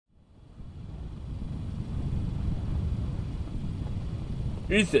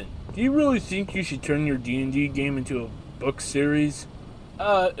Ethan, do you really think you should turn your D&D game into a book series?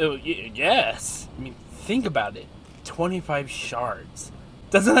 Yes. I mean, think about it. 25 shards.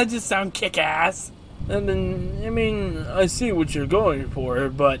 Doesn't that just sound kick-ass? And then, I mean, I see what you're going for,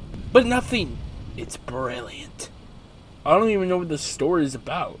 but nothing. It's brilliant. I don't even know what the story's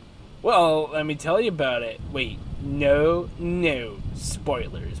about. Well, let me tell you about it. Wait, no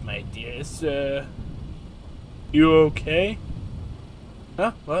spoilers, my dearest. You okay?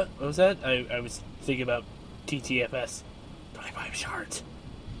 Huh? What was that? I was thinking about TTFS. 25 shards.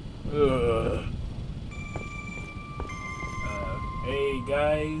 Hey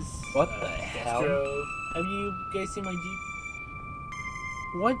guys. What the hell? Have you guys seen my Jeep?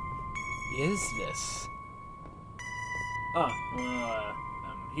 What is this?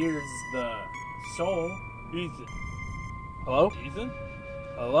 Here's the soul. Ethan. Hello? Ethan?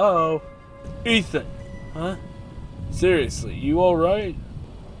 Hello? Ethan! Huh? Seriously, you alright?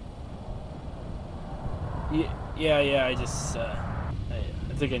 Yeah, I just, I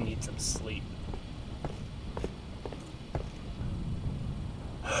think I need some sleep.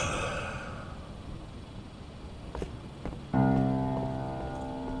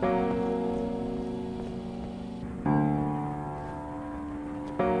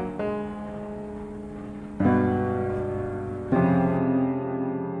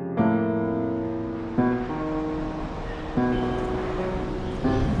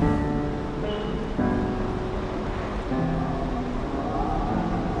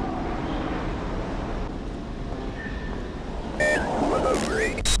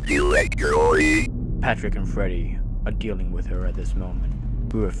 Patrick and Freddy are dealing with her at this moment.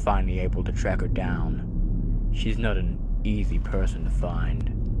 We were finally able to track her down. She's not an easy person to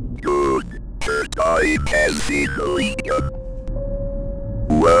find. Good. Her time has been legal.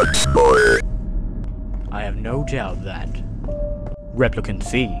 What's more? I have no doubt that. Replicant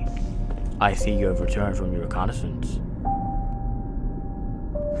C, I see you have returned from your reconnaissance.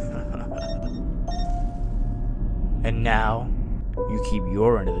 And now, you keep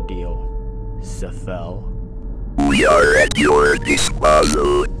your end of the deal, Safel. We are at your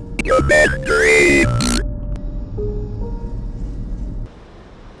disposal, Commander.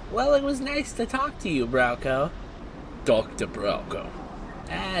 Well, it was nice to talk to you, Browco. Dr. Browco.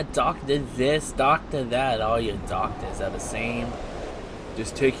 Doctor this, doctor that, all your doctors are the same.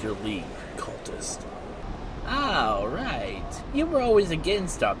 Just take your leave, cultist. Oh, right. You were always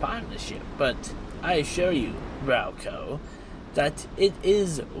against our partnership, but I assure you, Browco, that it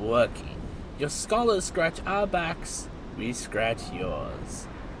is working. Your scholars scratch our backs, we scratch yours.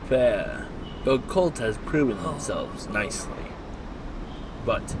 Fair. The cult has proven themselves nicely.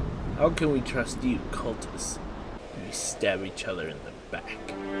 But how can we trust you, cultists? We stab each other in the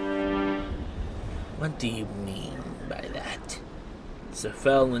back. What do you mean by that?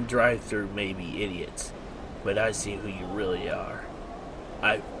 Safel and Drive-Thru may be idiots, but I see who you really are.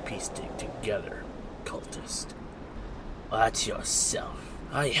 I've pieced it together, cultist. Watch yourself.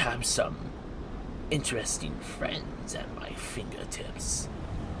 I have some interesting friends at my fingertips.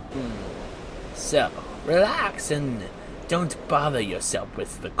 So, relax and don't bother yourself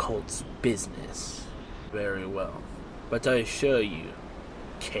with the cult's business. Very well. But I assure you,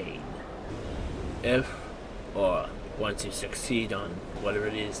 Kane, if, or once you succeed on whatever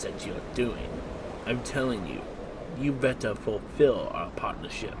it is that you're doing, I'm telling you, you better fulfill our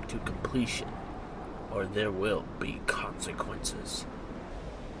partnership to completion, or there will be consequences.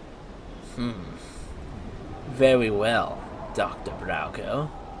 Very well, Dr. Browco.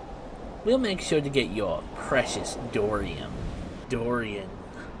 We'll make sure to get your precious Dorian,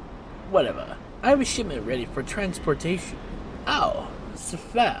 whatever. I have a shipment ready for transportation. Oh,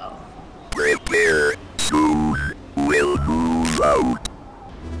 Safel. Prepare, soon we'll move out.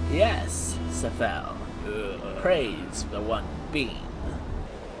 Yes, Safel. Praise the one being.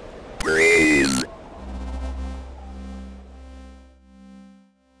 Praise